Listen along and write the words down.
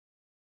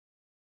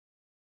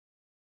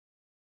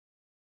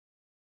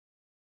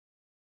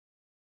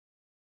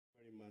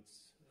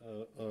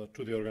much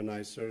to the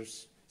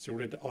organizers. It's a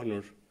great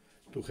honor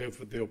to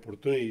have the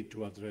opportunity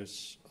to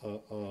address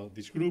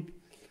this group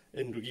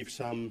and to give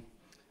some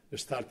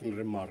starting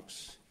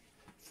remarks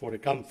for a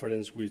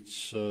conference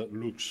which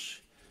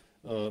looks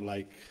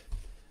like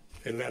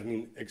a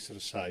learning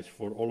exercise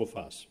for all of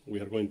us. We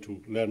are going to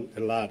learn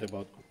a lot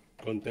about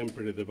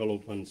contemporary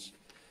developments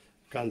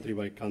country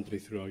by country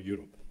throughout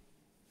Europe.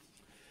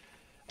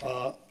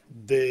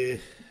 The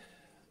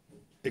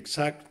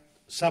exact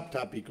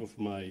subtopic of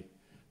my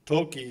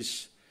talk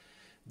is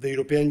the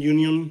European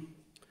Union,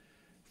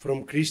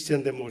 from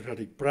Christian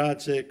democratic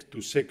project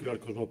to secular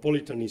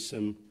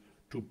cosmopolitanism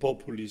to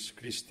populist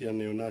Christian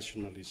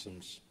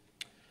neonationalisms.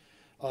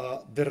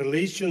 The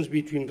relations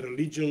between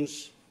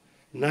religions,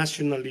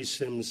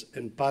 nationalisms,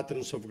 and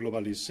patterns of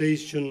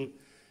globalization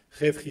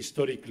have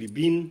historically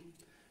been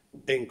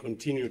and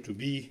continue to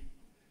be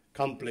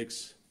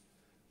complex,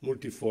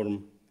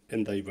 multiform,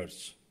 and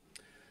diverse.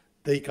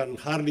 They can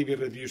hardly be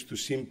reduced to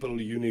simple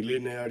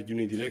unilinear,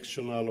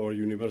 unidirectional, or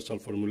universal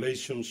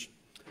formulations,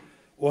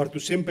 or to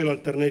simple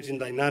alternating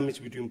dynamics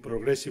between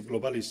progressive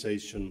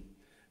globalization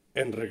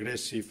and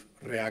regressive,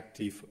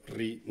 reactive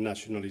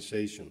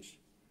renationalizations.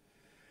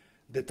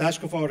 The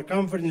task of our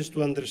conference is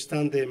to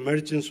understand the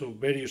emergence of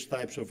various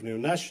types of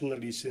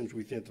neonationalisms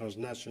within the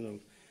transnational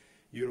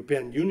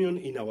European Union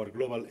in our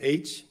global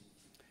age,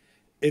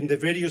 and the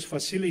various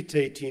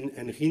facilitating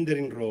and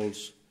hindering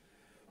roles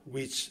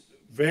which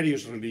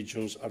various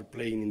religions are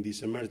playing in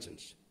this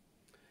emergence.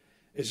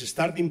 As a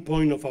starting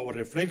point of our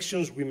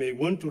reflections, we may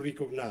want to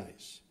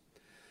recognize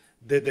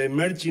that the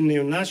emerging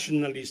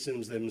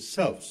neonationalisms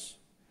themselves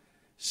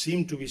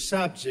seem to be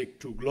subject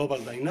to global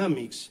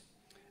dynamics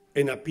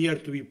and appear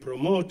to be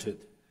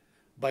promoted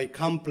by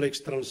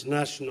complex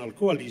transnational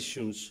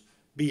coalitions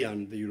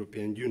beyond the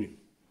European Union.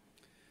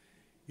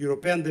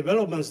 European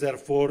developments,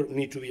 therefore,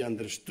 need to be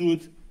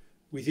understood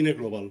within a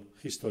global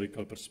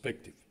historical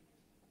perspective.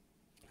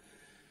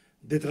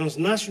 The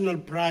transnational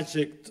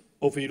project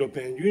of the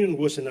European Union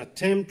was an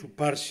attempt to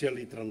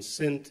partially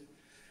transcend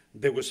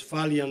the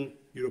Westphalian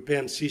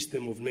European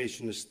system of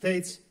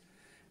nation-states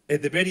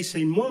at the very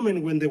same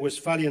moment when the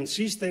Westphalian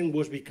system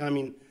was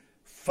becoming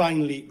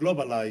finally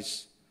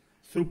globalized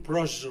through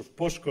process of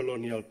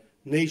post-colonial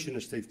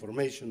nation-state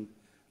formation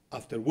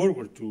after World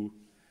War II,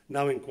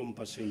 now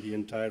encompassing the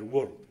entire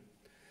world.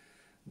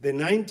 The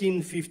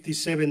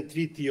 1957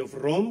 Treaty of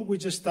Rome,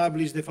 which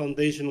established the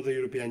foundation of the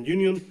European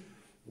Union,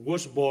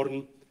 was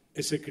born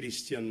as a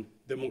Christian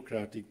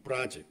democratic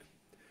project,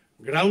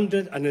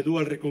 grounded in a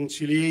dual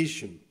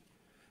reconciliation,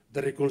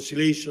 the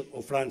reconciliation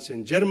of France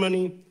and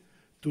Germany,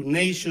 two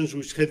nations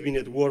which had been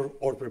at war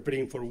or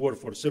preparing for war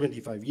for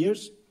 75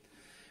 years,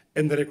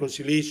 and the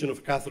reconciliation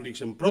of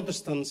Catholics and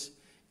Protestants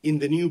in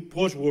the new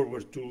post-World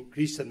War II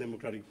Christian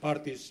democratic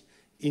parties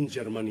in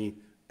Germany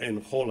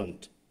and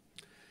Holland.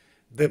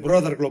 The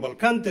broader global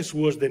context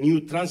was the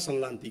new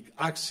transatlantic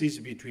axis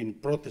between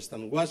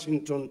Protestant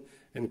Washington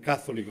and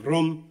Catholic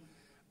Rome,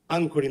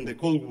 anchoring the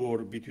Cold War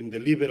between the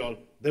liberal,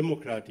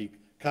 democratic,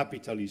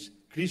 capitalist,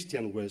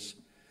 Christian West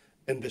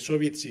and the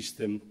Soviet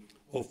system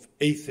of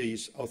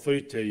atheist,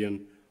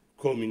 authoritarian,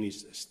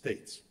 communist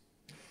states.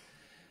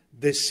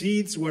 The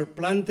seeds were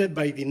planted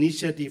by the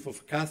initiative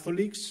of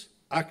Catholics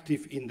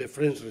active in the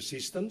French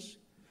resistance,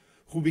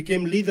 who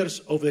became leaders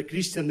of the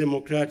Christian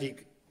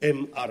Democratic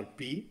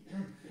MRP,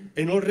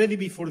 and already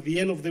before the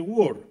end of the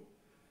war,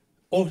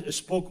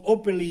 spoke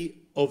openly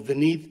of the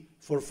need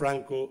for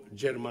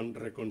Franco-German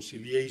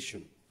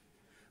reconciliation.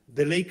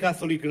 The lay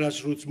Catholic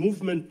grassroots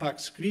movement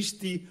Pax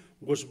Christi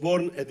was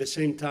born at the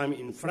same time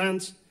in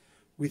France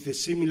with a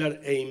similar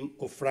aim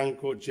of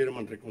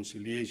Franco-German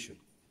reconciliation.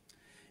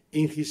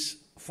 In his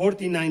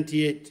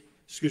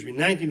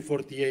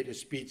 1948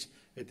 speech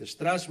at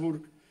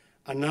Strasbourg,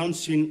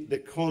 announcing the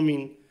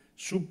coming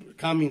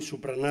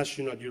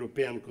supranational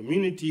European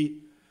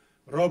community,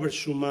 Robert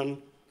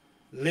Schuman,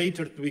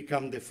 later to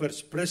become the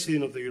first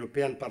president of the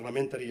European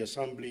Parliamentary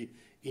Assembly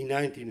in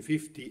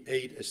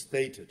 1958,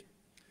 stated,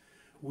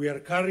 "We are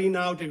carrying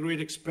out a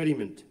great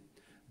experiment,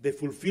 the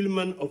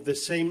fulfillment of the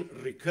same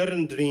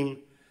recurrent dream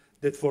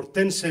that for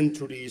 10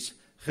 centuries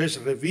has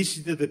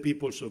revisited the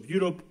peoples of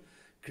Europe,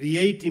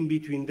 creating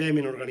between them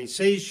an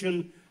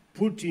organization,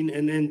 putting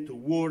an end to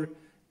war,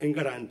 and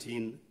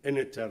guaranteeing an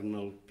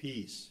eternal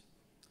peace."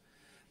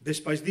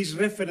 Despite this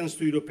reference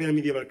to European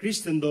medieval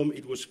Christendom,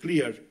 it was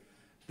clear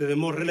that the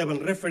more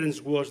relevant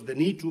reference was the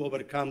need to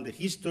overcome the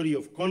history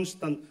of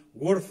constant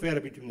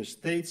warfare between the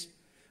states,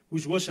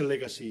 which was a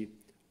legacy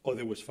of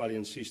the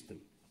Westphalian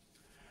system.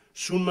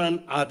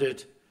 Schuman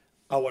added,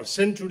 "Our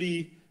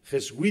century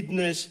has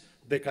witnessed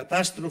the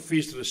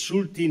catastrophes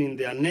resulting in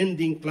the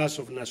unending clash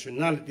of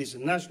nationalities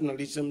and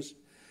nationalisms,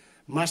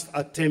 must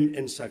attempt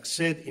and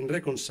succeed in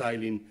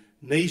reconciling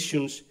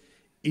nations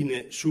in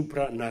a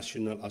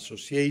supranational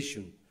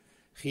association."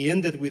 He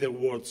ended with the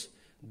words,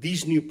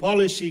 "This new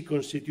policy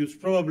constitutes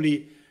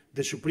probably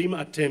the supreme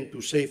attempt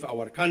to save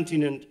our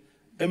continent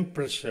and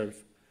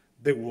preserve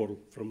the world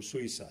from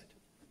suicide."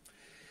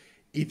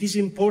 It is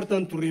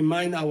important to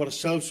remind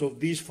ourselves of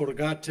these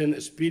forgotten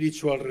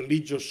spiritual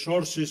religious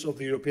sources of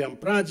the European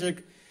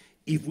project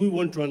if we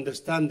want to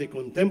understand the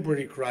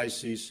contemporary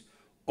crisis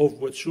of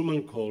what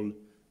Schuman called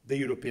the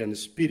European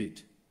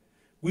spirit,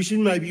 which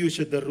in my view is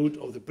at the root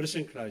of the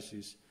present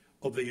crisis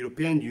of the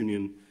European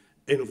Union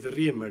and of the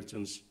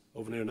re-emergence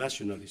of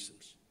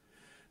neonationalisms.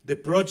 The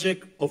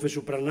project of a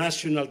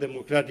supranational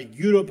democratic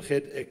Europe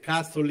had a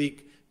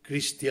Catholic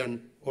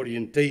Christian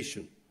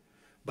orientation.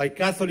 By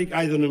Catholic,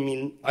 I do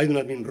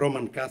not mean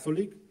Roman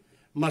Catholic,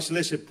 much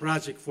less a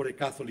project for a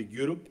Catholic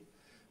Europe.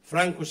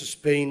 Franco's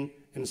Spain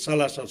and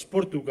Salazar's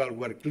Portugal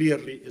were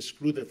clearly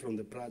excluded from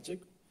the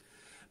project.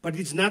 But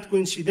it's not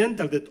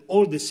coincidental that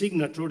all the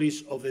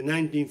signatories of the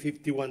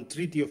 1951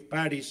 Treaty of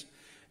Paris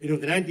and of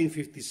the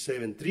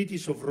 1957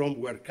 Treaties of Rome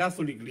were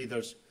Catholic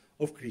leaders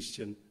of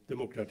Christian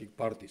democratic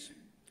parties.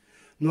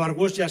 Nor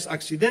was just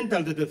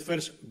accidental that at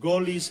first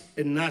Gaullists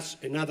and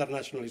other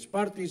nationalist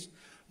parties,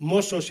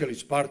 most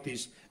socialist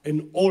parties,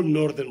 and all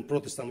northern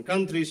Protestant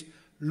countries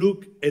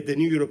look at the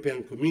new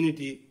European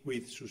community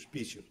with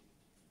suspicion.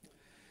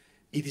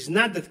 It is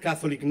not that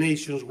Catholic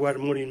nations were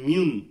more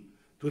immune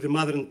to the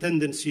modern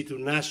tendency to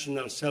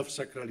national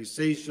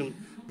self-sacralization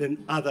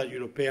than other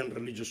European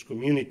religious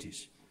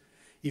communities.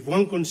 If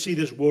one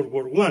considers World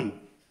War I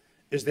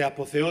as the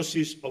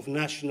apotheosis of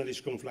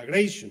nationalist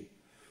conflagration,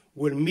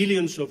 where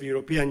millions of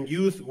European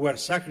youth were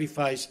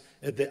sacrificed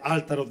at the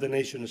altar of the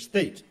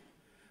nation-state,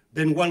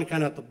 then one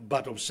cannot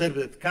but observe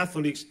that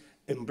Catholics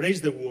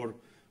embraced the war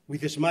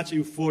with as much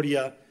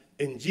euphoria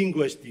and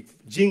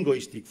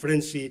jingoistic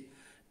frenzy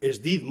as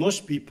did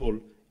most people,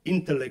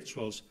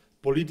 intellectuals,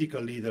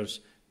 political leaders,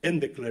 and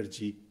the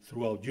clergy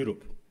throughout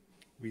Europe.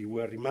 We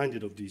were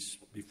reminded of this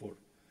before.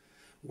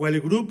 While a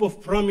group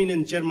of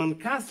prominent German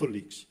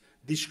Catholics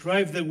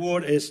described the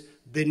war as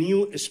the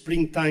new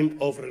springtime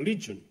of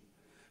religion,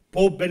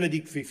 Pope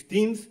Benedict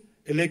XV,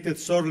 elected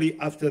shortly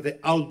after the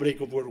outbreak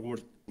of World War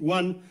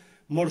I,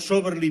 more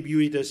soberly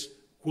viewed it as,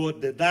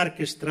 quote, the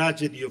darkest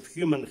tragedy of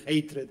human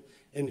hatred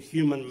and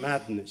human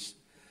madness,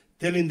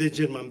 telling the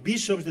German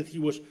bishops that he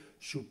was,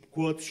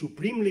 quote,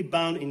 supremely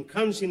bound in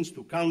conscience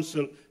to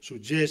counsel,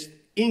 suggest,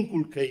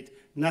 inculcate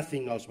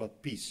nothing else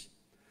but peace.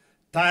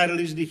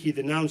 Tirelessly he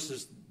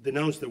denounced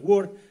the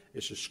war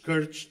as a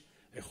scourge,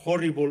 a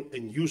horrible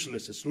and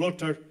useless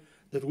slaughter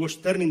that was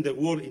turning the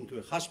world into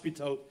a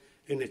hospital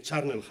and a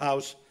charnel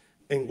house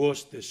and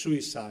was the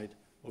suicide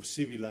of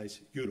civilized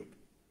Europe.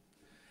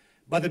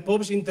 But the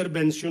Pope's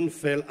intervention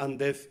fell on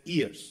deaf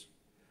ears.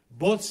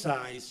 Both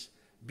sides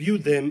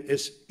viewed them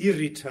as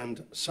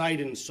irritant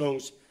siren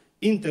songs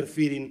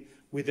interfering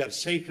with their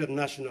sacred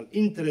national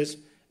interests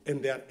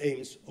and their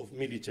aims of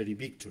military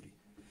victory.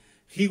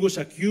 He was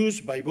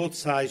accused by both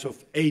sides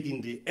of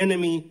aiding the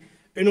enemy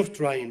and of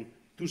trying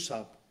to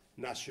sap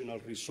national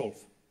resolve.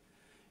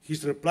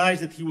 His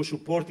replies that he was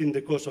supporting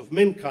the cause of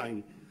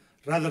mankind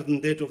rather than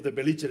that of the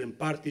belligerent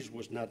parties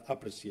was not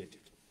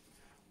appreciated.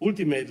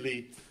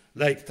 Ultimately,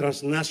 like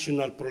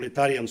transnational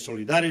proletarian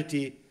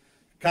solidarity,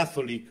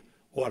 Catholic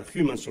or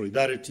human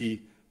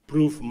solidarity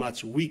proved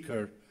much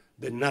weaker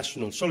than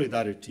national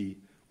solidarity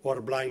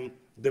or blind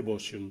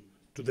devotion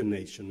to the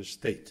nation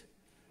state.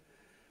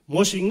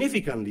 Most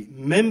significantly,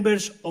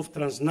 members of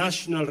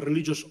transnational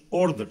religious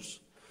orders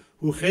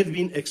who had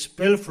been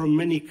expelled from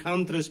many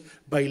countries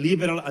by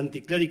liberal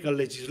anti-clerical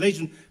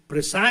legislation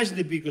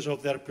precisely because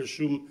of their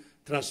presumed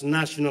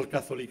transnational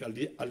Catholic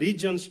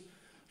allegiance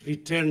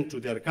returned to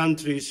their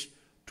countries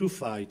to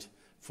fight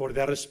for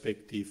their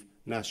respective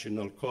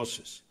national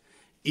causes.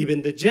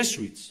 Even the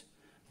Jesuits,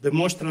 the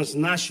most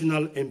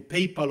transnational and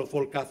papal of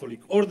all Catholic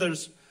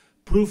orders,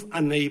 proved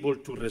unable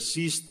to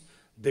resist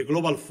the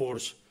global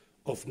force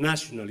of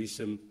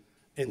nationalism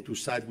and to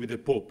side with the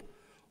Pope.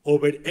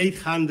 Over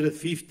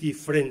 850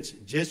 French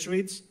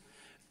Jesuits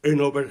and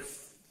over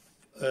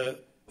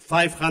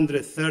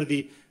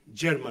 530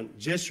 German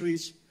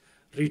Jesuits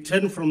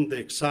returned from the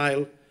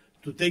exile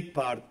to take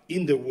part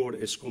in the war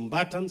as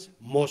combatants,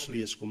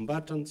 mostly as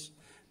combatants,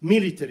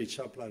 military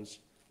chaplains,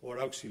 or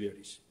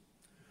auxiliaries.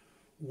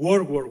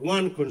 World War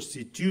I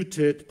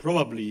constituted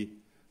probably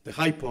the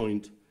high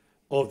point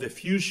of the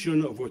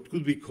fusion of what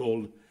could be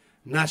called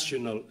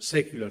national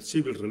secular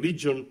civil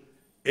religion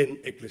and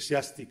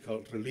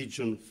ecclesiastical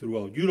religion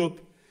throughout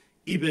Europe,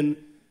 even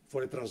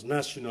for a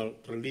transnational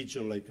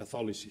religion like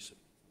Catholicism.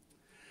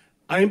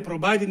 I am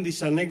providing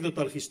these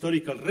anecdotal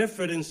historical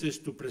references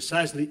to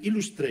precisely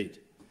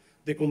illustrate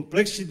the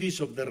complexities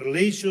of the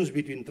relations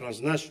between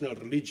transnational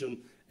religion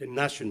and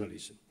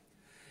nationalism.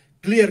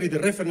 Clearly, the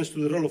reference to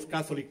the role of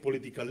Catholic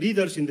political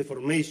leaders in the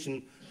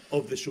formation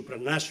of the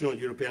supranational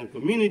European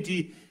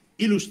community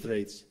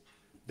illustrates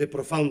the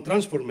profound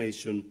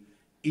transformation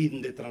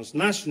in the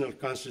transnational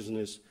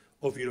consciousness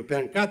of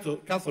European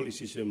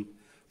Catholicism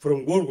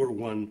from World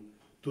War I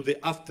to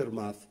the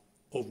aftermath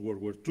of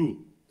World War II.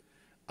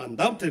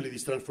 Undoubtedly,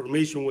 this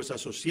transformation was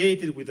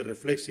associated with the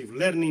reflexive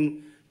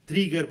learning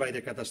triggered by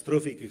the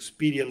catastrophic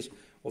experience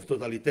of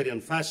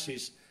totalitarian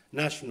fascist,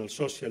 national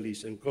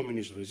socialist, and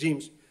communist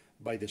regimes,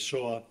 by the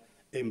Shoah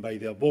and by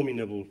the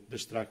abominable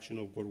destruction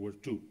of World War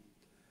II.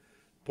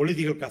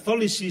 Political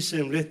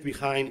Catholicism left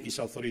behind its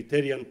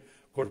authoritarian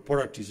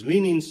corporatist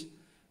leanings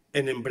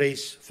and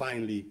embraced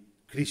finally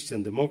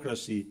Christian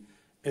democracy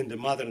and the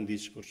modern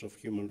discourse of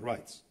human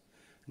rights,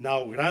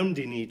 now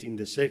grounding it in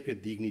the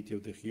sacred dignity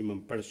of the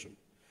human person.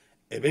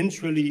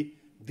 Eventually,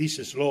 this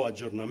slow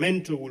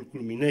aggiornamento will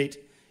culminate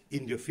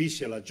in the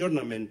official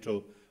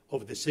aggiornamento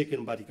of the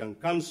Second Vatican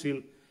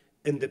Council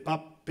and the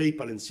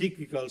papal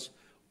encyclicals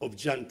of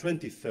John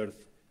XXIII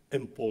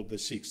and Paul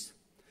VI.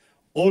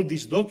 All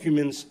these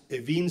documents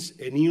evince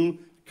a new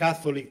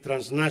Catholic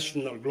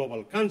transnational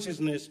global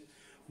consciousness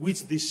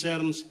which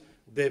discerns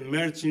the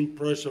emerging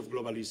process of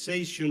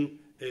globalization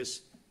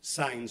as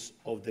signs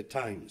of the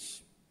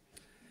times.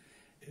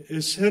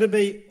 A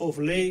survey of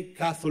lay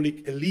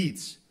Catholic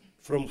elites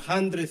from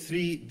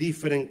 103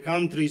 different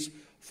countries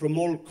from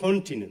all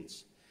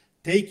continents,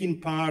 taking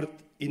part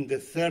in the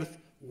Third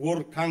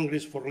World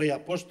Congress for Lay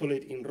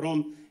Apostolate in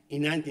Rome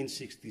in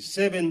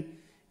 1967,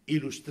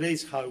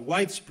 illustrates how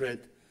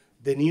widespread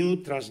the new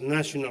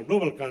transnational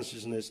global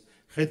consciousness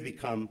had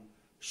become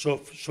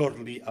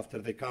shortly after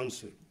the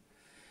Council.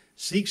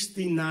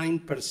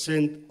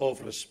 69%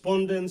 of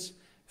respondents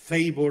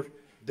favored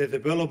the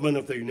development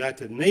of the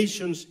United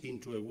Nations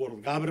into a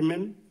world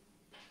government,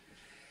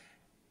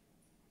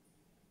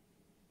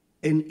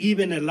 and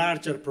even a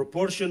larger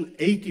proportion,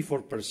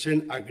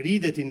 84%, agree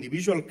that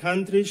individual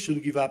countries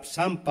should give up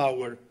some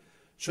power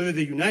so that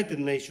the United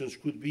Nations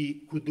could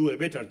do a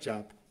better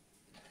job.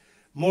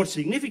 More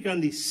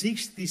significantly,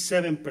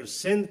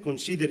 67%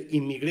 consider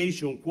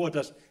immigration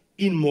quotas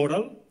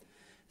immoral,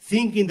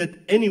 thinking that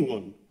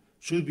anyone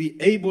should be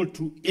able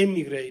to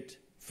emigrate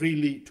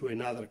freely to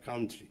another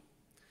country.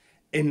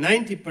 And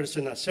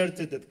 90%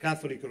 asserted that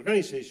Catholic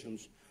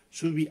organizations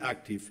should be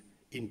active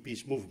in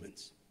peace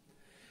movements.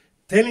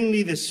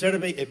 Tellingly, the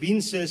survey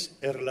evinces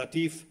a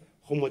relative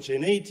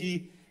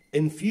homogeneity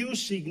and few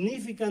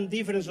significant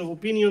differences of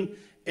opinion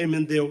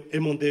among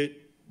the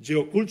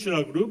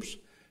geocultural groups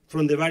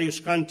from the various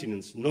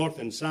continents, North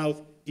and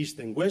South, East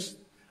and West,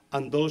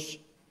 and those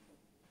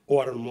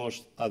or on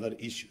most other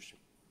issues.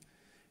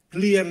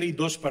 Clearly,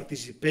 those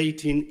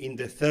participating in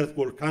the Third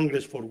World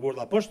Congress for World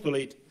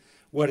Apostolate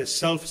were a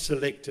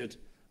self-selected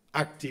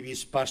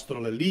activist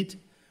pastoral elite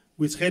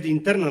which had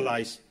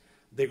internalized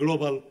the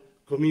global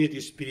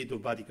community spirit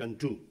of Vatican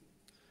II.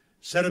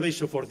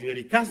 Surveys of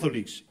ordinary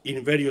Catholics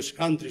in various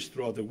countries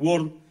throughout the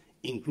world,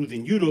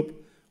 including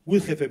Europe,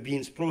 would have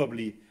evinced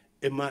probably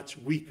a much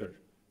weaker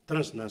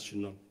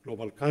transnational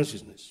global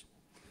consciousness.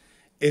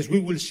 As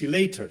we will see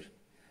later,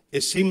 a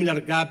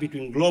similar gap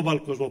between global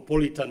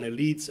cosmopolitan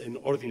elites and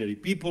ordinary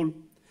people,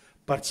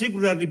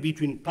 particularly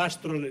between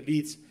pastoral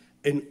elites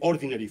and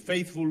ordinary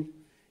faithful,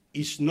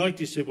 is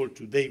noticeable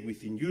today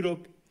within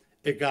Europe,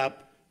 a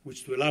gap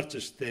which to a large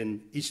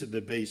extent is at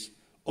the base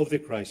of the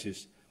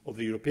crisis of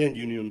the European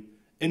Union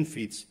and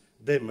feeds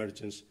the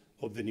emergence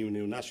of the new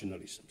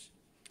neonationalisms.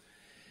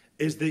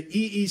 As the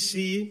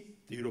EEC,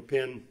 the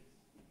European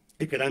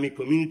Economic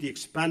Community,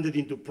 expanded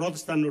into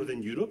Protestant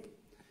Northern Europe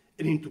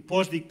and into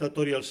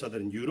post-dictatorial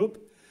Southern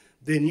Europe,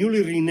 the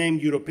newly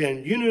renamed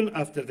European Union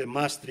after the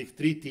Maastricht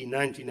Treaty in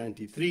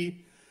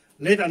 1993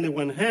 led on the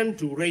one hand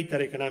to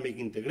greater economic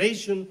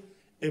integration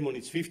among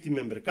its 50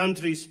 member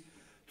countries,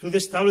 through the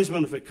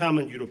establishment of a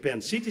common European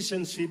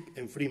citizenship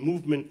and free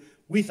movement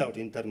without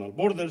internal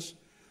borders,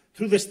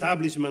 through the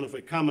establishment of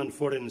a common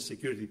foreign and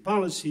security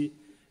policy,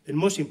 and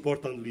most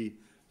importantly,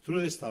 through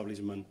the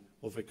establishment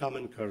of a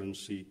common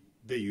currency,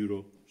 the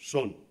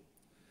Eurozone.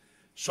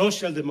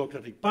 Social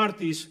democratic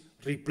parties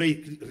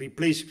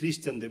replaced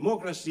Christian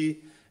democracy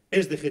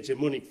as the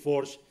hegemonic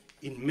force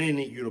in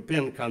many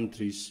European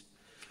countries,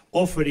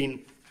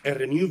 offering a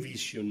renewed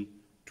vision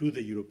to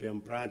the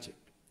European project.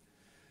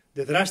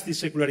 The drastic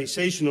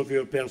secularization of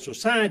European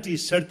society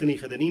certainly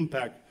had an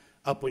impact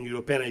upon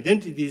European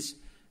identities,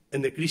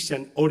 and the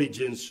Christian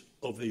origins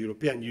of the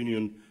European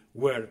Union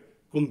were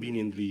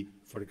conveniently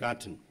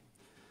forgotten.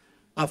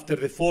 After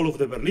the fall of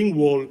the Berlin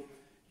Wall,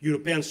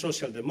 European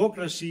social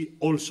democracy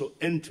also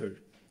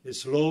entered a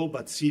slow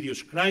but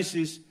serious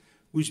crisis,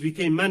 which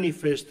became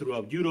manifest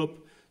throughout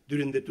Europe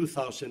during the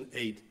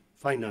 2008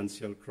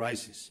 financial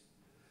crisis.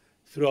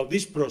 Throughout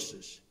this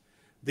process,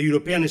 the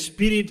European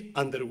spirit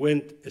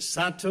underwent a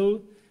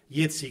subtle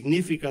yet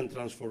significant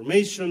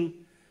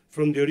transformation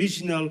from the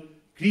original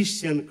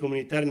Christian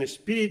communitarian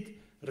spirit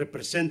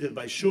represented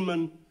by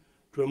Schuman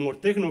to a more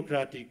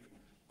technocratic,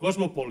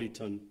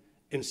 cosmopolitan,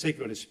 and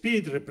secular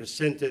spirit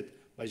represented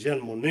by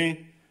Jean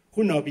Monnet,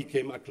 who now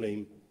became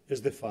acclaimed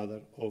as the father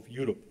of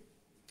Europe.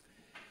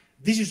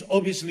 This is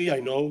obviously,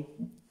 I know,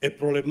 a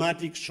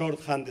problematic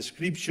shorthand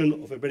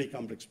description of a very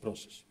complex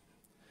process.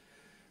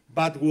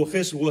 But what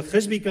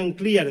has become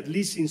clear, at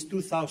least since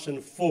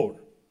 2004,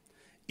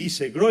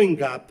 is a growing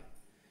gap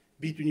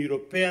between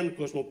European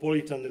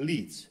cosmopolitan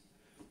elites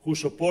who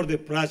support the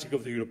project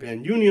of the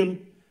European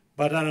Union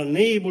but are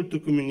unable to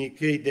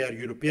communicate their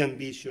European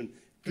vision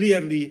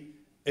clearly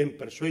and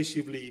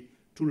persuasively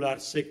to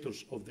large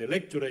sectors of the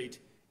electorate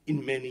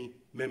in many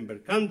member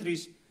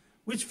countries,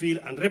 which feel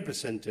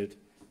unrepresented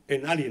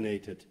and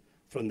alienated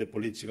from the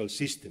political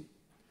system.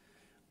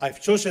 I've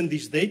chosen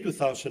this date,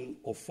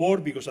 2004,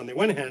 because on the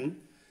one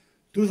hand,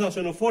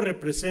 2004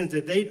 represents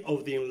the date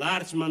of the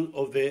enlargement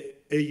of the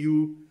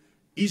EU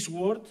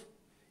eastward,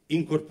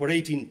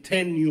 incorporating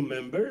 10 new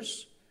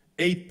members,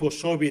 8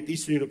 post-Soviet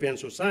Eastern European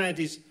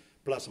societies,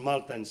 plus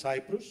Malta and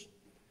Cyprus.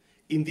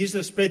 In this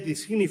respect, it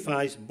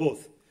signifies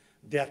both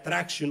the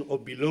attraction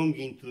of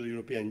belonging to the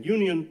European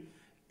Union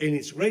and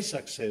its great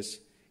success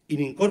in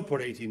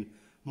incorporating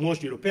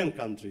most European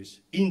countries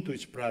into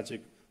its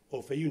project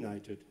of a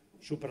united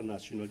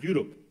supranational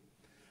Europe.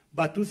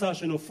 But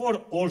 2004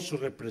 also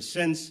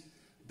represents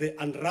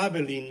the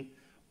unraveling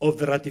of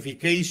the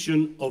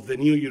ratification of the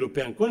new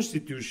European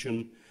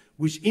Constitution,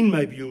 which, in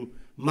my view,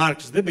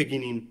 marks the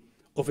beginning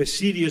of a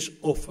series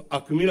of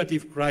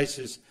accumulative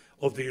crises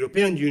of the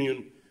European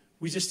Union,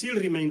 which still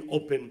remain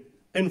open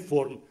and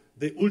form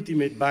the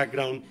ultimate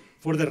background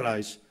for the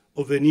rise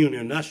of the new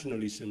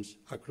neonationalisms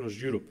across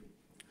Europe.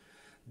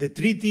 The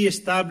treaty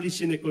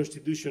establishing a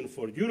constitution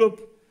for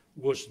Europe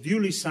was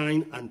duly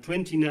signed on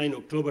 29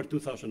 October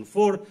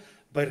 2004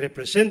 by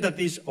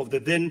representatives of the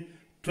then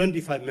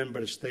 25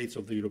 member states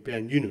of the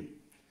European Union.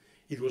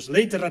 It was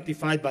later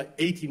ratified by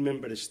 18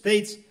 member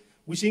states,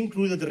 which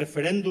included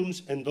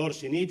referendums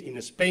endorsing it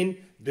in Spain,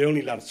 the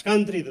only large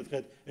country that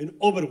had an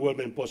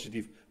overwhelming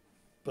positive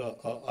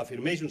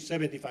affirmation,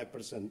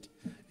 75%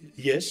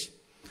 yes,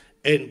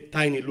 and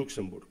tiny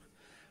Luxembourg.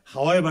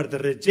 However, the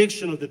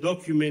rejection of the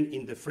document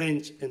in the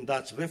French and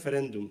Dutch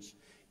referendums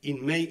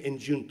in May and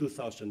June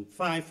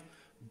 2005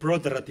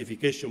 brought the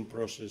ratification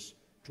process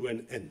to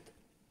an end.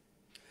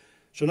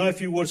 So now a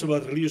few words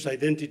about religious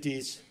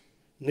identities,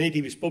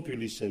 nativist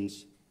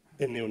populisms,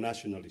 and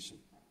neonationalism.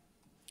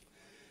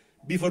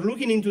 Before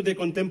looking into the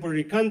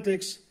contemporary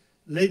context,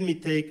 let me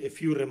make a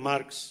few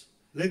remarks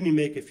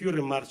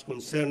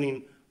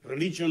concerning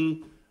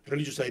religion,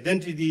 religious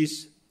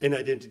identities, and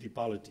identity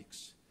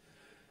politics.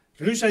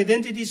 Religious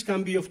identities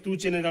can be of two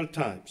general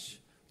types: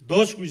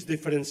 those which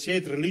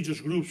differentiate religious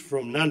groups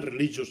from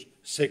non-religious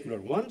secular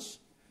ones,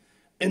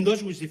 and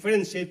those which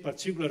differentiate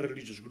particular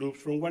religious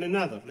groups from one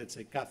another, let's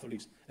say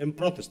Catholics and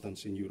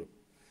Protestants in Europe.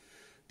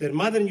 The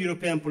modern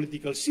European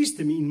political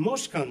system in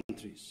most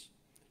countries,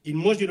 in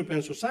most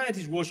European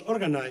societies, was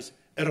organized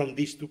around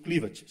these two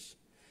cleavages.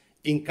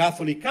 In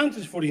Catholic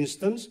countries, for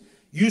instance,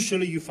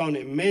 usually you found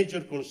a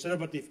major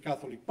conservative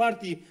Catholic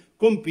party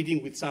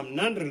competing with some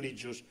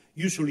non-religious,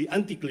 usually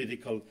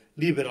anti-clerical,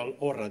 liberal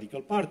or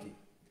radical party.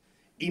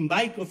 In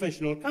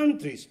biconfessional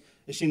countries,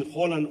 as in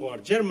Holland or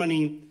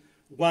Germany,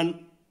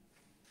 one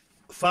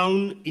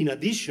found, in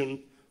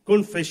addition,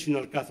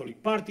 confessional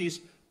Catholic parties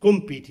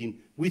competing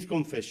with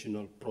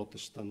confessional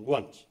Protestant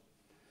ones.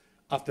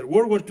 After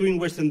World War II in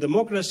Western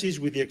democracies,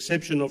 with the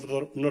exception of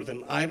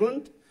Northern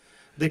Ireland,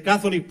 the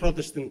Catholic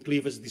Protestant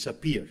cleavage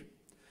disappeared.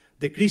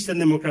 The Christian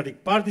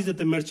democratic parties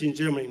that emerged in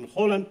Germany and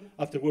Holland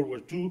after World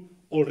War II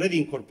already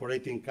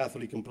incorporating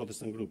Catholic and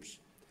Protestant groups.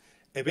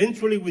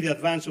 Eventually, with the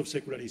advance of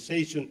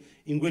secularization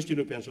in West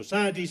European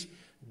societies,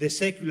 the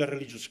secular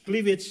religious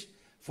cleavage,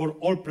 for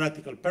all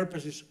practical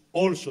purposes,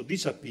 also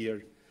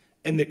disappeared,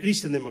 and the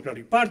Christian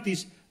democratic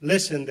parties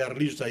lessened their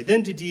religious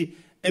identity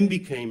and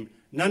became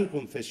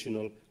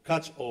non-confessional,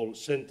 catch-all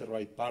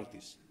center-right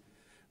parties.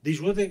 This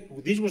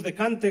was the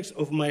context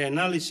of my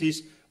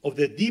analysis of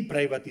the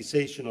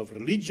deprivatization of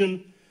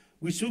religion,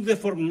 which took the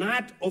form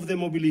not of the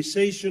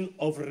mobilization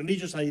of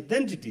religious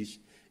identities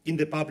in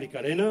the public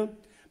arena,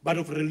 but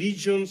of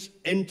religions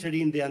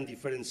entering the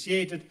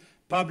undifferentiated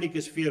public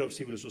sphere of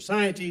civil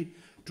society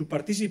to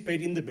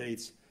participate in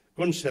debates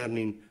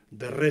concerning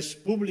the res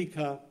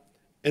publica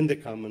and the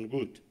common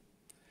good.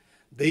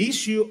 The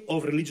issue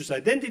of religious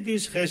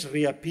identities has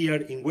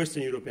reappeared in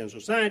Western European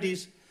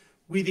societies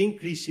with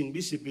increasing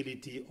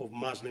visibility of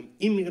Muslim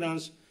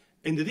immigrants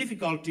and the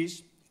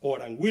difficulties or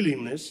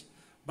unwillingness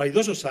by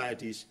those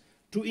societies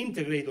to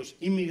integrate those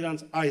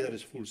immigrants either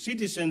as full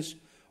citizens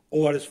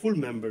or as full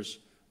members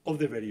of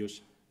the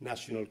various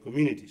national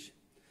communities.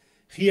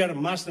 Here,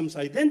 Muslim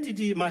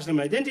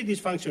identities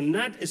function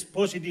not as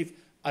positive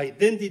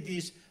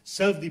identities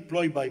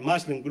self-deployed by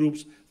Muslim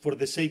groups for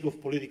the sake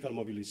of political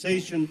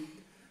mobilization,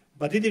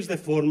 but it is the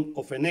form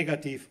of a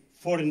negative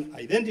foreign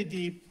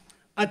identity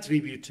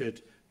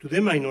attributed to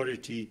the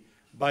minority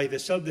by the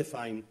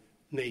self-defined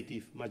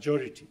native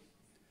majority.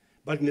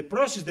 But in the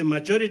process, the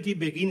majority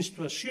begins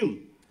to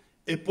assume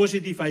a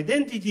positive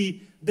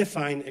identity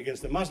defined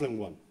against the Muslim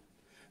one.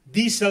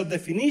 This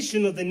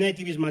self-definition of the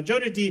nativist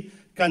majority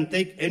can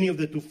take any of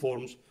the two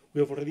forms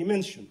we have already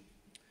mentioned.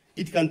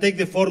 It can take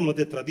the form of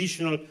the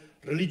traditional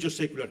religious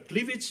secular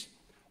cleavage,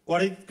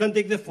 or it can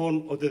take the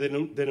form of the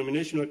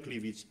denominational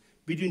cleavage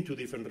between two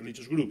different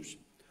religious groups,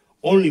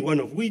 only one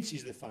of which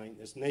is defined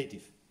as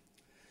native.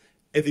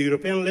 At the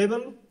European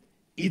level,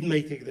 it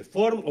may take the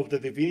form of the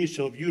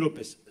definition of Europe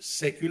as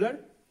secular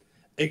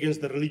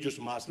against the religious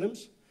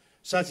Muslims,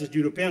 such as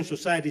European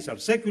societies are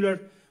secular,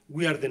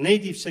 we are the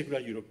native secular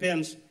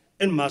Europeans,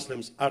 and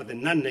Muslims are the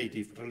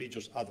non-native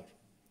religious other.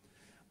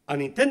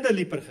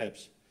 Unintendedly,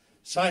 perhaps,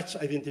 Such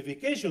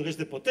identification has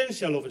the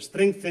potential of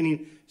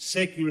strengthening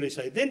secularist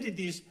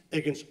identities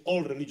against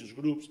all religious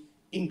groups,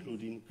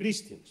 including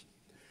Christians.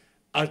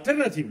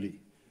 Alternatively,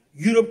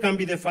 Europe can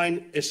be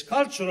defined as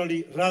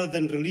culturally rather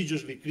than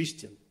religiously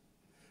Christian.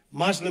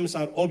 Muslims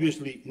are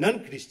obviously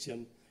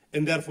non-Christian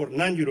and therefore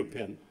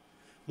non-European.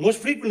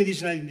 Most frequently, this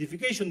is an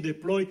identification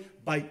deployed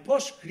by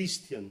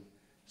post-Christian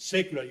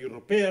secular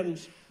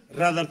Europeans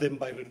rather than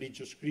by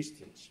religious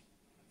Christians.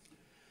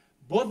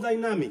 Both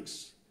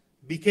dynamics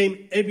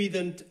became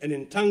evident and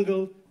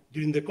entangled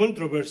during the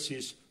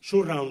controversies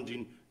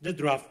surrounding the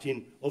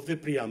drafting of the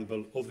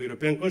preamble of the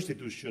European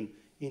Constitution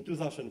in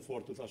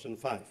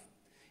 2004-2005.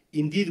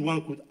 Indeed,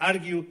 one could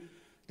argue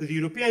that the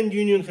European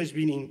Union has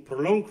been in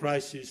prolonged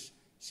crisis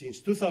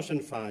since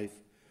 2005,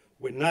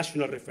 when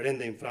national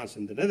referenda in France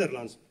and the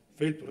Netherlands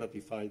failed to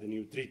ratify the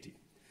new treaty.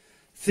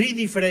 Three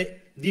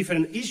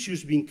different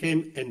issues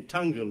became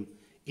entangled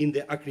in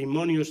the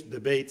acrimonious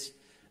debates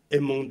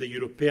among the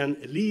European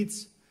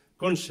elites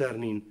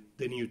concerning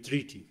the new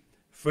treaty.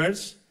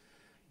 First,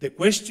 the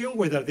question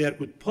whether there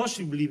could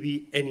possibly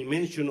be any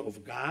mention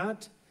of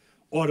God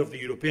or of the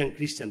European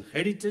Christian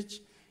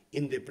heritage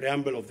in the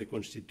preamble of the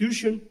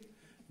Constitution,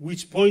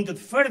 which pointed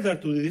further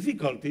to the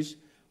difficulties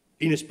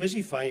in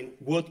specifying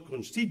what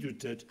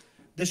constituted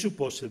the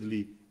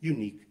supposedly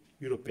unique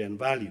European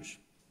values.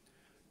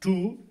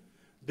 Two,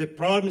 the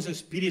problems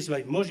experienced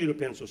by most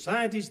European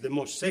societies, the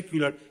most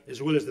secular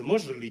as well as the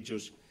most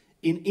religious,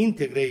 in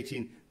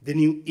integrating the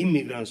new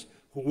immigrants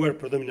who were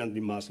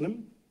predominantly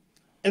Muslim.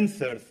 And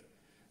third,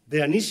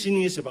 the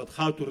uneasiness about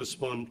how to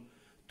respond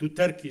to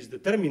Turkey's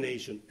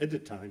determination at the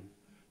time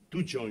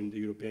to join the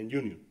European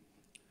Union.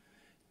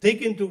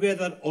 Taken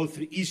together, all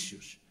three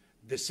issues,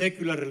 the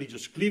secular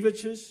religious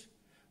cleavages,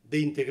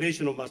 the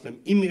integration of Muslim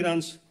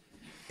immigrants,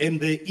 and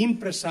the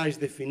imprecise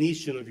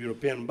definition of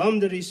European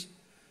boundaries,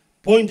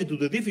 pointed to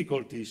the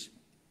difficulties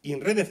in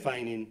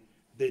redefining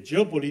the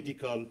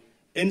geopolitical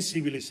and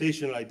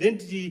civilizational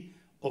identity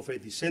of a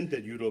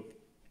dissented Europe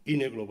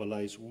in a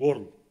globalized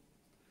world.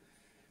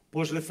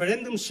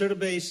 Post-referendum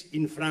surveys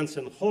in France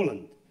and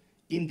Holland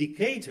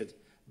indicated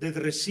that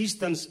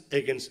resistance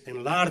against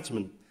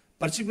enlargement,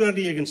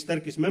 particularly against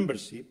Turkish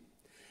membership,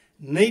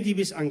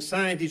 nativist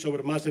anxieties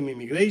over Muslim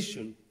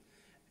immigration,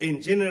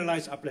 and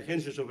generalized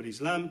apprehensions over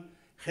Islam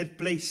had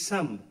played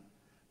some,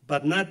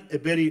 but not a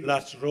very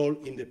large role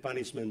in the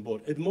punishment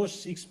vote. At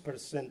most,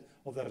 6%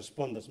 of the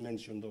respondents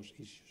mentioned those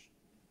issues.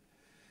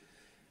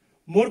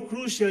 More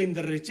crucial in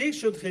the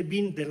rejection had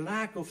been the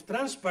lack of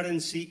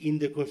transparency in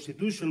the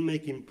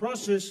constitution-making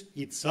process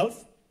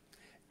itself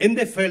and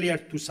the failure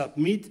to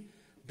submit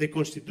the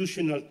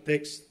constitutional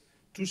text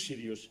to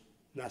serious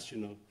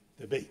national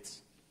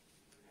debates.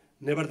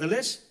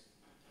 Nevertheless,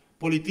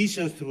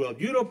 politicians throughout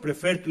Europe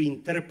prefer to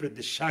interpret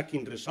the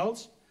shocking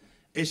results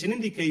as an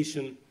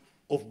indication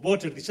of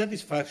voter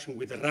dissatisfaction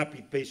with the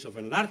rapid pace of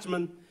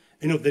enlargement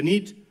and of the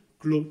need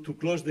to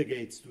close the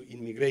gates to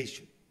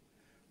immigration.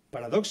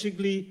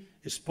 Paradoxically,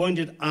 as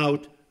pointed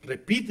out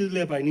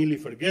repeatedly by Neely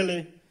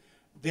Fergele,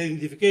 the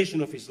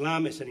identification of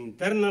Islam as an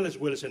internal as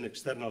well as an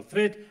external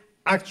threat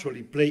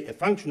actually play a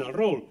functional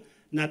role,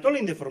 not only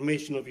in the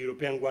formation of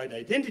European-wide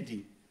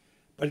identity,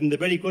 but in the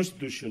very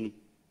constitution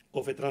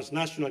of a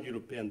transnational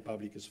European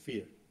public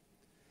sphere.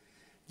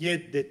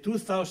 Yet the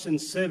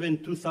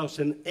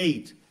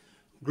 2007-2008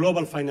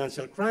 global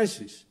financial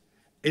crisis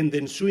and the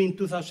ensuing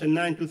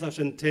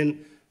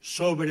 2009-2010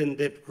 sovereign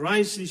debt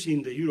crisis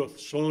in the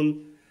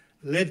Eurozone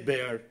laid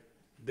bare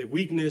the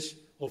weakness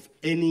of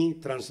any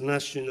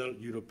transnational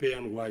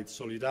European-wide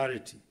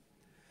solidarity.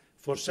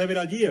 For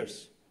several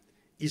years,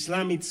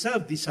 Islam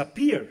itself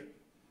disappeared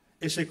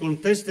as a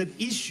contested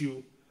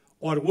issue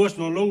or was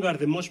no longer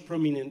the most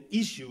prominent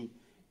issue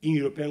in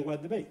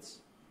European-wide debates.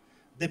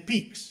 The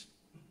peaks,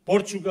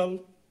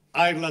 Portugal,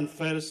 Ireland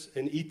first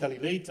and Italy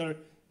later,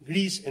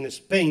 Greece and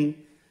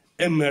Spain,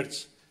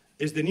 emerged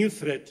as the new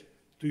threat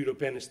to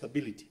European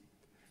stability.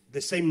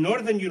 The same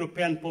Northern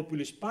European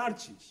populist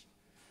parties,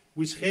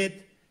 which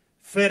had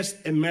first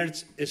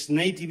emerged as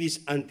nativist,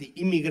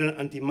 anti-immigrant,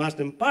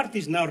 anti-Muslim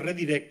parties, now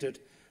redirected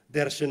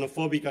their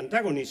xenophobic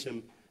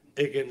antagonism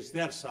against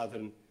their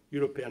southern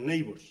European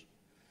neighbors.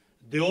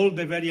 The old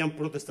Bavarian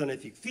Protestant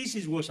ethic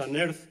thesis was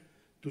unearthed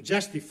to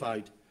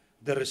justify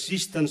the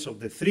resistance of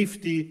the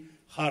thrifty,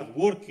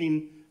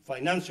 hard-working,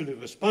 financially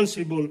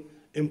responsible,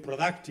 and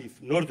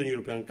productive Northern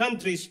European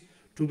countries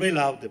to bail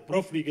out the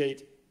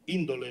profligate,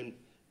 indolent,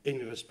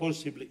 and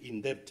irresponsibly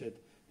indebted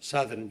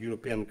Southern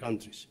European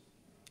countries.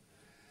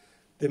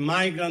 The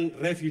migrant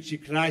refugee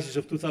crisis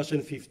of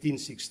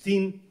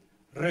 2015-16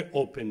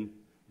 reopened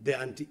the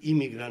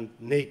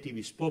anti-immigrant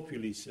nativist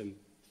populism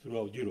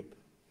throughout Europe.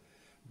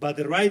 But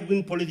the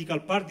right-wing political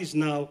parties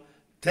now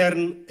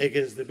turn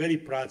against the very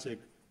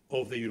project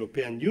of the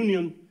European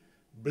Union,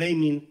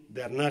 blaming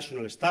their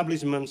national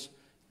establishments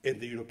and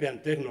the European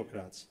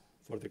technocrats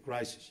for the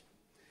crisis.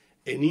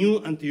 A new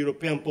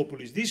anti-European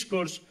populist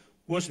discourse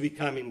was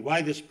becoming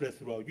widespread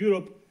throughout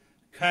Europe,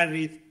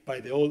 carried by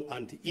the old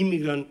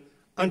anti-immigrant,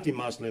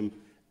 anti-Muslim,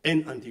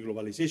 and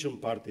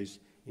anti-globalization parties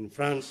in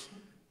France,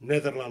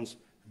 Netherlands,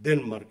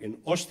 Denmark, and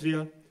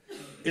Austria,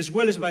 as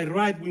well as by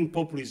right-wing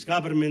populist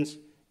governments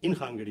in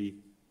Hungary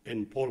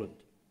and Poland.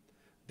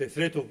 The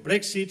threat of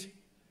Brexit,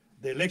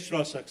 the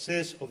electoral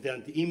success of the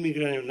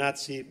anti-immigrant and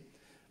Nazi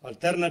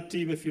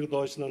Alternative für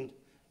Deutschland,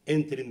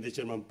 entering the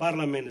German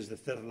parliament as the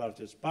third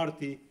largest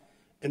party,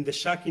 and the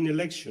shocking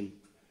election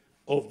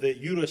of the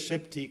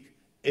Eurosceptic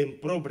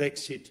and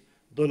pro-Brexit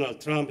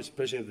Donald Trump as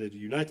President of the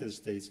United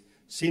States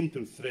seem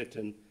to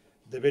threaten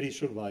the very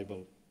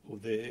survival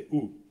of the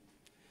EU.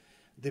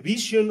 The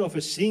vision of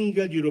a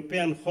single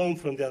European home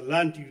from the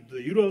Atlantic to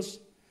the Urals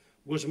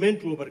was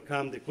meant to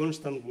overcome the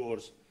constant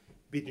wars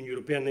between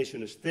European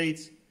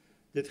nation-states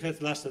that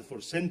had lasted for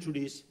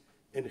centuries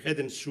and had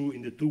ensued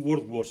in the two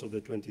world wars of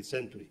the 20th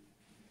century.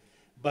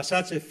 But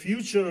such a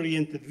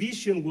future-oriented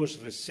vision was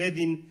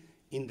receding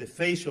in the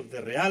face of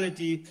the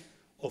reality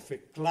of a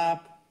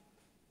club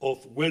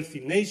of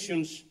wealthy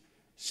nations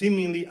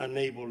seemingly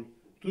unable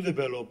to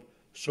develop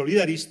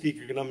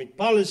solidaristic economic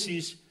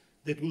policies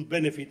that would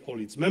benefit all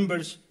its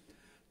members,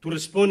 to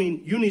respond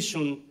in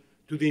unison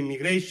to the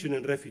immigration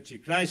and refugee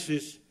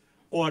crisis,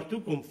 or to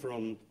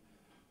confront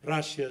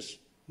Russia's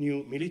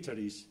new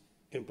militaries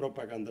and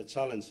propaganda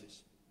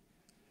challenges.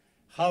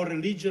 How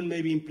religion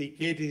may be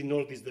implicated in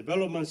all these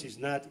developments is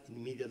not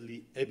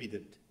immediately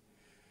evident.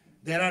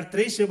 There are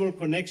traceable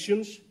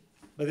connections,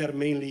 but they are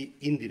mainly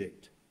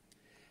indirect.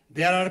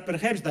 There are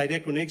perhaps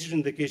direct connections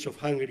in the case of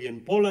Hungary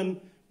and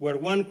Poland, where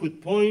one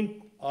could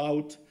point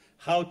out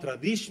how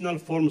traditional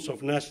forms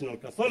of national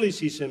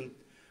Catholicism,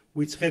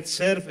 which had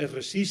served as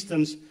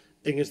resistance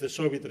against the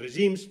Soviet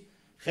regimes,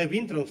 have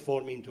been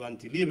transformed into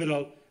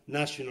anti-liberal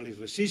nationalist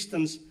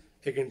resistance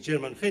against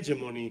German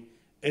hegemony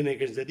and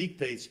against the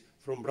dictates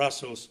from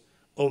Brussels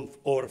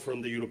or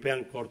from the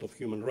European Court of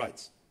Human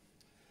Rights.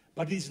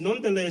 But it is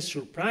nonetheless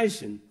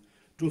surprising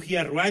to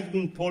hear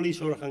right-wing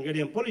Polish or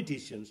Hungarian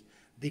politicians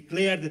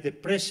declare that the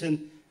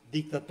present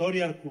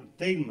dictatorial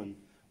curtailment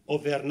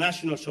of their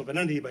national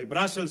sovereignty by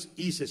Brussels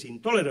is as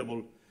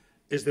intolerable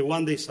as the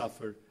one they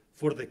suffered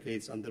for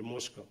decades under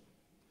Moscow.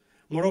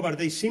 Moreover,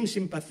 they seem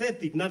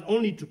sympathetic not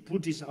only to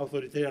Putin's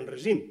authoritarian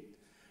regime,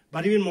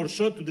 but even more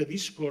so to the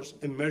discourse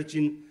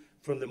emerging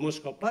from the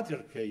Moscow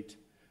Patriarchate,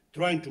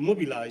 trying to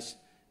mobilize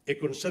a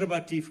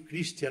conservative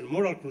Christian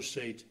moral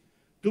crusade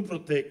to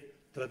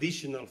protect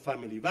traditional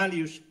family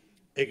values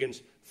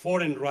against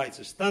foreign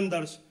rights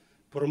standards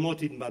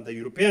promoted by the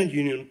European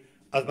Union,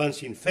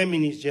 advancing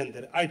feminist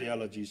gender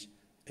ideologies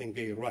and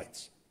gay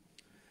rights.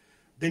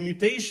 The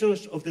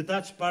mutations of the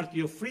Dutch Party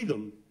of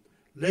Freedom,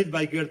 led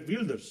by Geert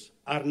Wilders,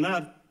 are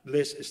not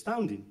less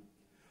astounding.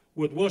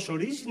 What was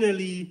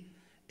originally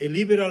a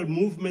liberal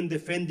movement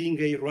defending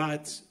gay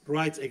rights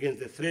against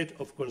the threat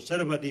of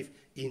conservative,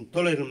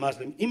 intolerant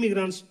Muslim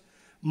immigrants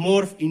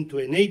morphed into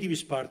a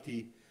nativist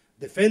party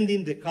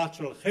defending the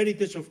cultural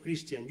heritage of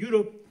Christian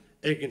Europe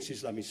against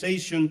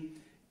Islamization,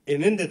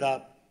 and ended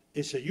up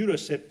as a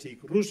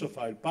Eurosceptic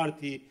Russophile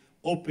party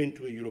open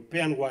to a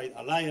European-wide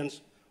alliance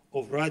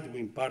of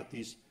right-wing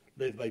parties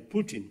led by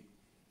Putin.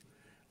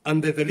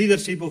 Under the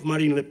leadership of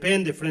Marine Le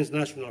Pen, the French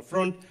National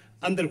Front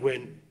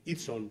underwent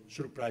its own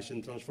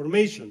surprising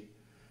transformation.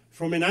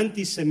 From an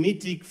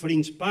anti-Semitic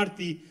fringe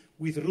party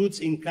with roots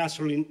in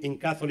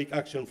Catholic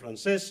Action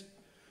Française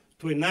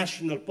to a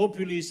national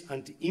populist,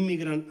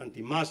 anti-immigrant,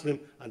 anti-Muslim,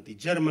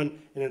 anti-German,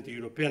 and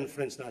anti-European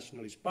French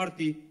nationalist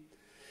party,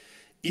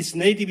 its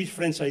nativist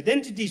French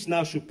identity is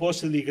now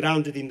supposedly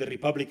grounded in the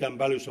Republican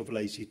values of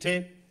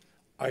laïcité,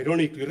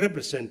 ironically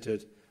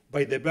represented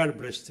by the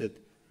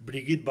bare-breasted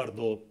Brigitte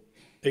Bardot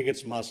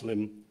against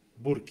Muslim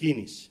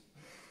Burkinis.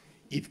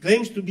 It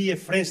claims to be a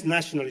French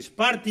nationalist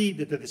party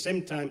that at the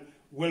same time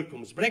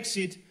welcomes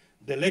Brexit,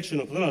 the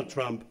election of Donald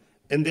Trump,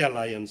 and the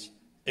alliance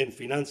and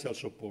financial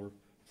support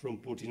from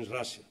Putin's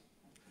Russia.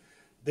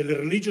 The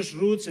religious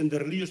roots and the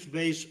religious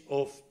base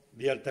of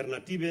the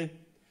Alternative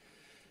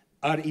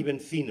are even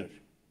thinner.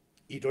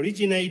 It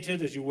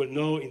originated, as you well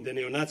know, in the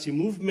neo-Nazi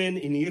movement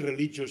in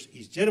irreligious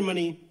East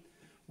Germany,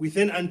 with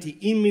an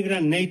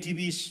anti-immigrant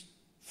nativist,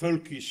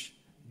 folkish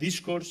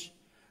discourse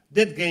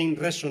that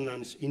gained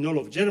resonance in all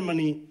of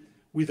Germany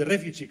with the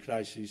refugee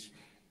crisis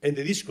and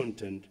the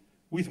discontent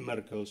with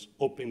Merkel's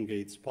open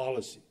gates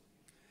policy.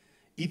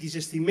 It is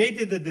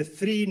estimated that the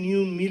 3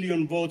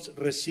 million votes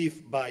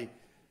received by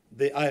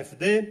the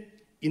AfD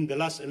in the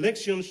last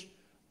elections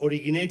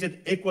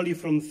originated equally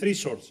from 3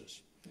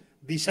 sources: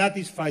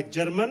 dissatisfied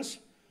Germans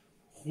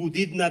who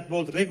did not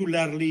vote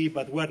regularly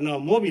but were now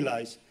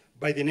mobilized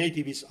by the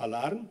nativist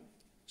alarm,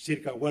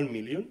 circa 1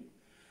 million,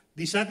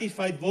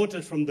 dissatisfied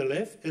voters from the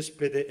left,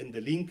 SPD and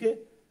the Linke,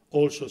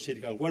 also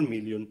circa 1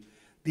 million,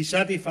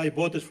 dissatisfied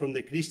voters from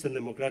the Christian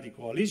Democratic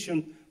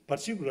Coalition,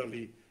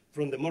 particularly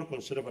from the more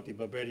conservative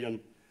Bavarian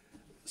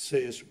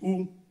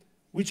CSU,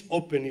 which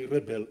openly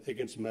rebelled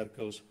against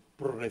Merkel's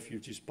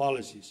pro-refugees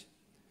policies.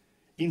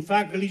 In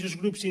fact, religious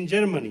groups in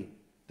Germany,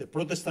 the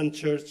Protestant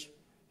Church,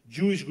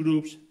 Jewish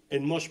groups,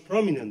 and most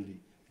prominently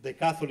the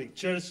Catholic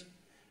Church,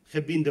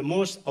 have been the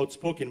most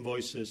outspoken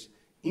voices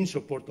in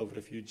support of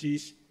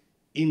refugees,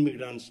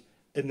 immigrants,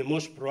 and the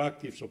most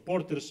proactive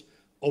supporters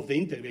of the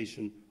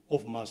integration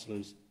of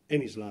Muslims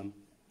and Islam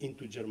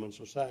into German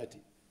society.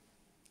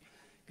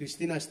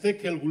 Christina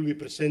Steckel will be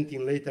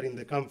presenting later in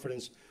the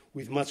conference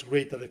with much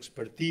greater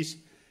expertise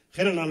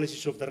her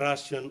analysis of the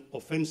Russian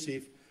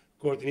offensive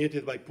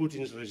coordinated by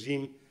Putin's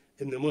regime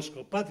and the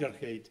Moscow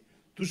Patriarchate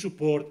to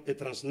support a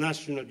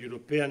transnational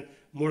European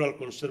moral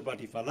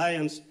conservative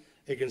alliance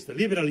against the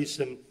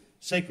liberalism,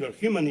 secular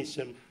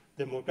humanism,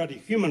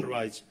 democratic human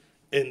rights,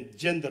 and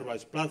gender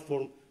rights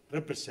platform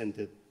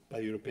represented by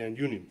the European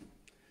Union.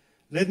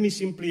 Let me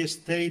simply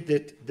state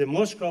that the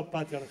Moscow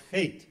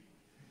Patriarchate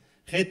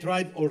had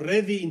tried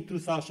already in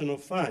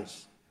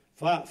 2005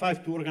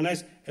 to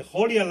organize a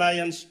holy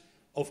alliance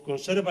of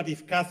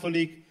conservative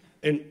Catholic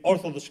and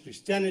Orthodox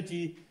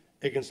Christianity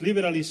against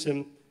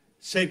liberalism,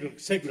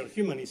 secular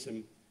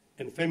humanism,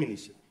 and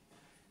feminism.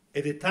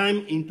 At the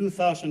time in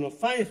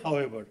 2005,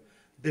 however,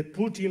 the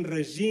Putin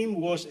regime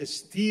was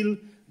still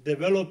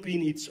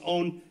developing its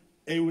own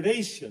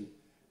Eurasian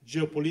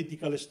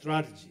geopolitical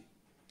strategy.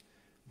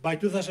 By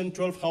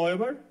 2012,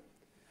 however,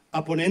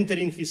 upon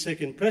entering his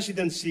second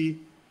presidency,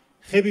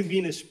 having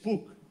been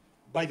spooked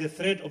by the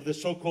threat of the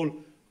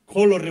so-called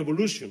color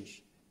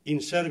revolutions in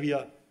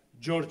Serbia,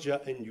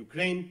 Georgia, and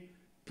Ukraine,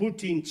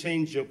 Putin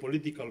changed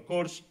geopolitical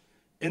course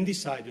and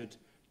decided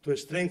to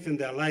strengthen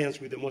the alliance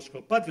with the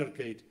Moscow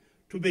Patriarchate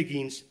to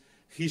begin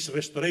his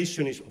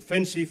restorationist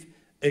offensive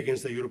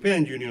against the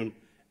European Union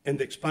and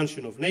the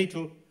expansion of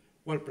NATO,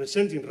 while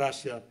presenting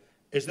Russia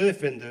as the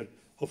defender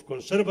of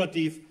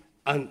conservative,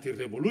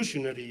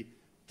 anti-revolutionary,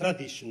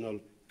 traditional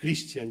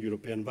Christian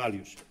European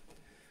values.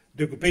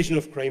 The occupation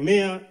of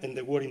Crimea and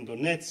the war in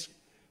Donetsk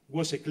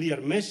was a clear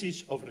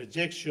message of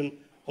rejection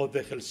of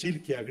the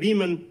Helsinki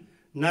Agreement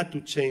not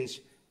to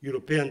change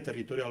European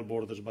territorial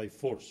borders by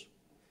force.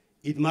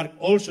 It marked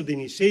also the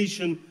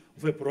initiation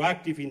of a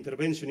proactive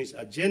interventionist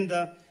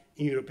agenda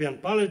in European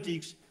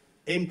politics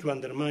aimed to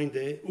undermine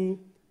the EU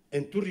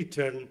and to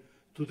return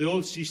to the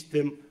old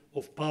system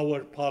of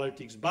power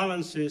politics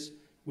balances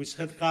which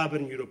had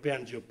governed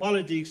European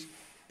geopolitics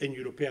and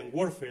European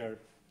warfare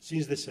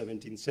since the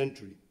 17th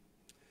century.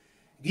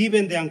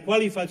 Given the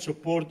unqualified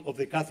support of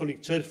the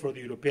Catholic Church for the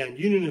European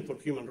Union and for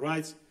human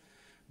rights,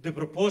 the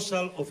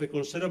proposal of a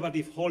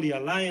conservative Holy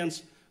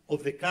Alliance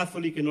of the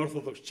Catholic and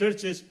Orthodox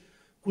churches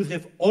could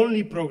have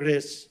only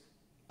progressed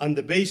on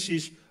the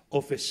basis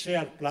of a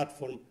shared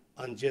platform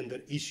on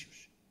gender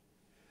issues.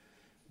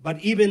 But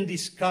even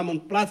this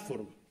common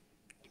platform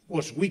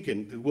was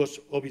weakened. It was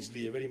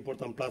obviously a very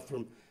important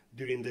platform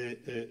during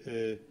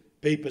the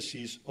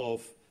papacies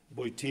of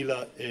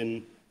Wojtyla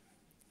and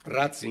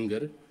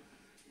Ratzinger.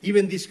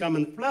 Even this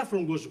common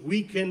platform was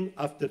weakened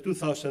after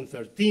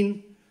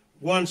 2013,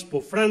 once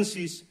Pope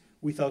Francis,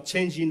 without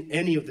changing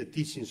any of the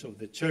teachings of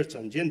the Church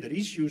on gender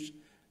issues,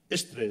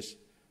 stressed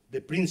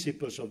the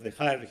principles of the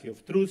hierarchy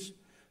of truths,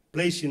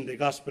 placing the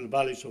gospel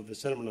values of the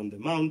Sermon on the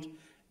Mount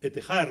at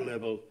a higher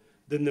level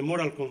than the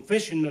moral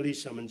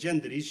confessionalism and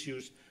gender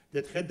issues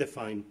that had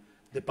defined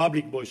the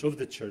public voice of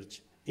the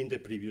Church in the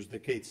previous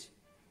decades.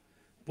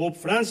 Pope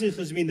Francis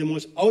has been the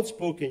most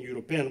outspoken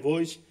European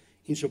voice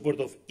in support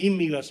of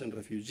immigrants and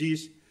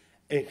refugees,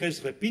 and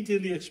has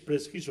repeatedly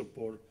expressed his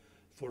support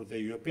for the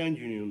European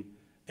Union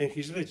and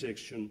his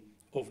rejection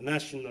of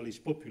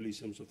nationalist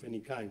populisms of any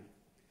kind.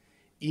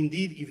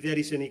 Indeed, if there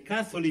is any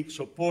Catholic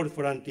support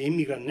for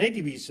anti-immigrant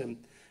nativism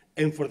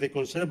and for the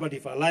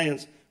conservative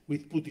alliance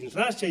with Putin's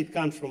Russia, it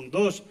comes from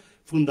those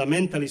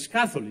fundamentalist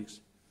Catholics,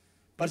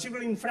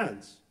 particularly in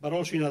France, but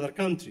also in other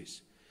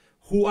countries,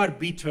 who are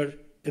bitter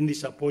and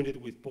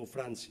disappointed with Pope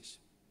Francis.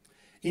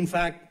 In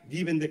fact,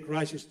 given the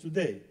crisis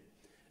today,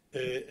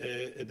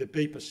 the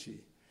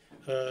papacy,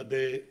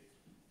 the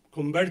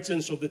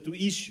convergence of the two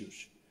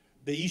issues,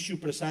 the issue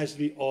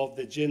precisely of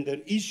the gender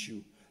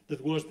issue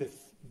that was the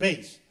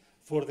base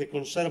for the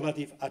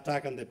conservative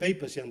attack on the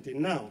papacy until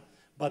now,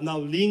 but now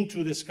linked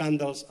to the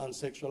scandals on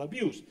sexual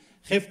abuse,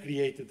 have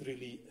created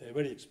really a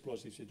very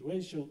explosive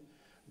situation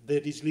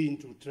that is leading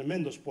to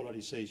tremendous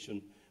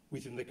polarization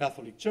within the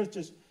Catholic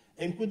churches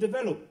and could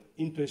develop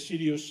into a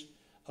serious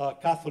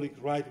Catholic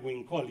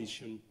right-wing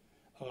coalition,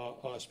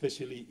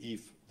 especially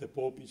if the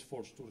Pope is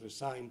forced to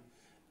resign,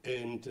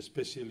 and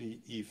especially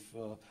if,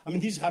 I mean,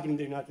 this is happening in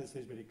the United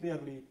States very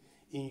clearly.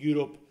 In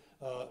Europe,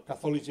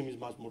 Catholicism is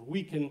much more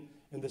weakened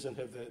and doesn't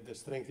have the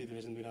strength it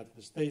has in the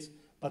United States,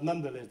 but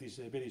nonetheless, this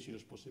is a very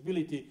serious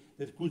possibility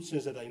that could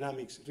change the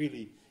dynamics,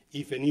 really,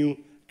 if a new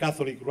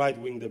Catholic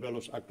right-wing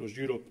develops across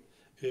Europe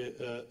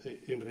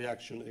in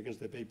reaction against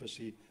the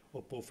papacy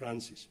of Pope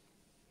Francis.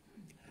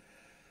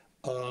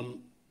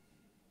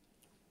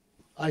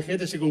 I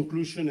had as a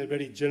conclusion a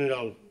very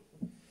general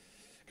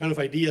kind of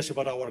ideas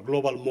about our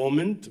global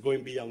moment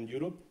going beyond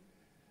Europe,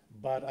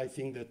 but I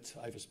think that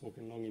I've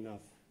spoken long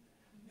enough.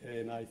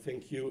 And I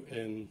thank you,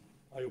 and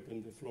I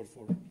open the floor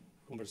for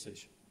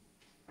conversation.